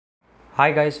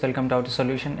Hi guys, welcome to Auto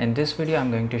Solution. In this video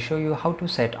I'm going to show you how to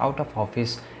set out of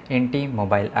office in Team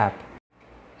mobile app.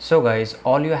 So guys,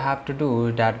 all you have to do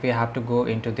is that we have to go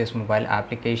into this mobile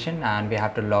application and we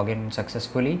have to log in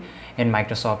successfully in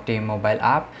Microsoft Team mobile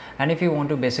app. And if you want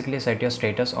to basically set your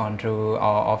status onto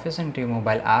our office in Team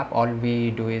mobile app, all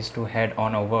we do is to head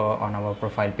on over on our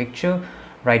profile picture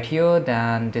right here.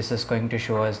 Then this is going to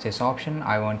show us this option.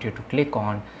 I want you to click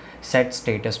on set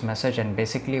status message, and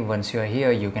basically once you're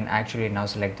here you can actually now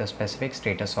select the specific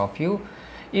status of you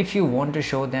if you want to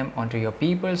show them onto your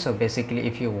people. So basically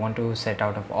if you want to set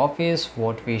out of office,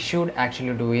 what we should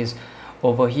actually do is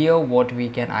over here what we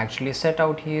can actually set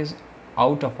out here is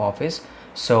out of office.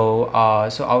 So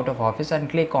out of office, and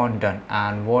click on done,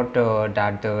 and what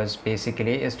that does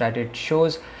basically is that it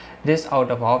shows this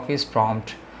out of office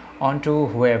prompt onto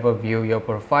whoever view your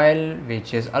profile,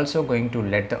 which is also going to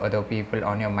let the other people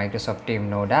on your Microsoft team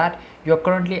know that you are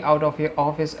currently out of your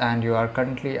office and you are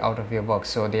currently out of your work.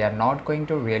 So they are not going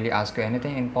to really ask you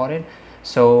anything important,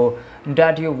 so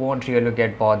that you won't really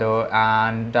get bothered.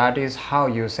 And that is how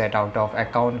you set out of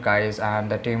account guys and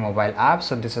the Team mobile app.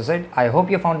 So this is it. I hope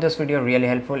you found this video really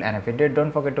helpful, and if you did,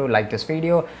 don't forget to like this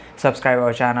video, subscribe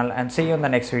our channel, and see you in the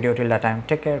next video. Till that time,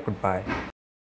 take care, goodbye.